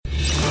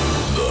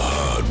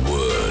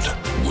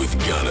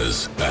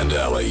Baz and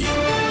Ali.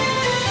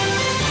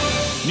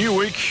 New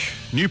week,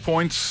 new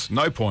points,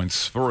 no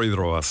points for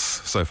either of us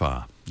so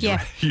far.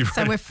 Yeah,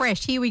 so we're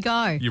fresh. Here we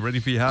go. You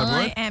ready for your hard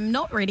work? I am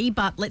not ready,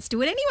 but let's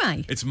do it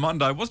anyway. It's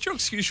Monday. What's your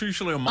excuse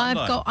usually on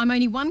Monday? I'm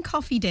only one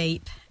coffee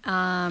deep,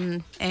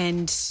 and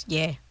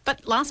yeah.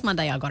 But last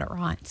Monday I got it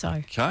right, so.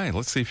 Okay,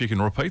 let's see if you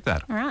can repeat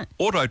that. All right.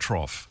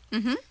 AUTOTROPH.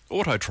 Mm-hmm.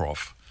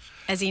 AUTOTROPH.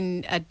 As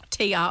in a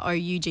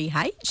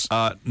TROUGH?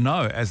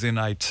 No, as in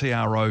a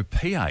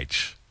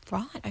TROPH.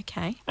 Right,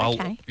 okay.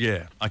 I'll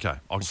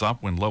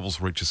up when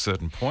levels reach a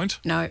certain point.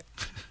 No.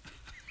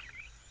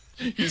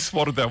 You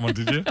spotted that one,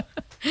 did you?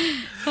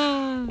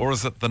 Or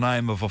is it the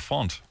name of a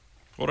font?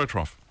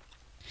 AUTOTROPH.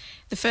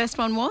 The first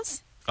one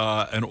was?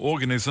 An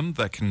organism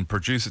that can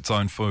produce its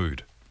own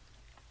food.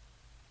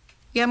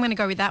 Yeah, I'm going to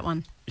go with that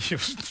one.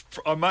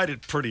 I made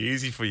it pretty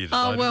easy for you today.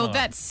 Oh, well,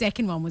 that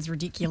second one was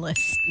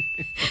ridiculous.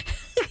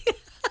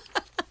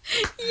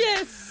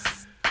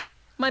 Yes.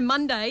 My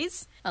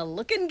Mondays are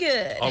looking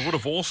good. I would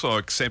have also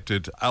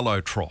accepted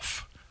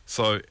allotroph.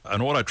 So an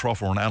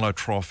autotroph or an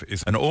allotroph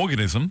is an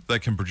organism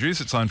that can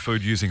produce its own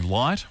food using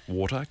light,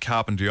 water,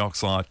 carbon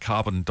dioxide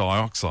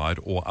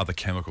or other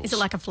chemicals. Is it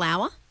like a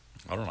flower?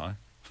 I don't know.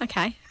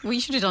 Okay. Well,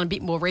 you should have done a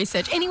bit more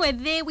research. Anyway,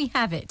 there we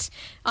have it.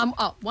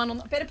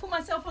 Better put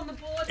myself on the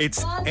board.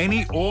 It's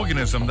any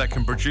organism that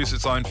can produce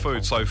its own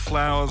food. So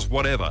flowers,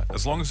 whatever.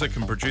 As long as it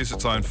can produce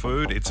its own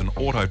food, it's an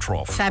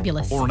autotroph.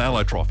 Fabulous. Or an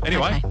allotroph.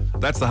 Anyway,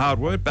 That's the hard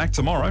word. Back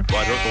tomorrow.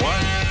 Right out the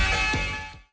way.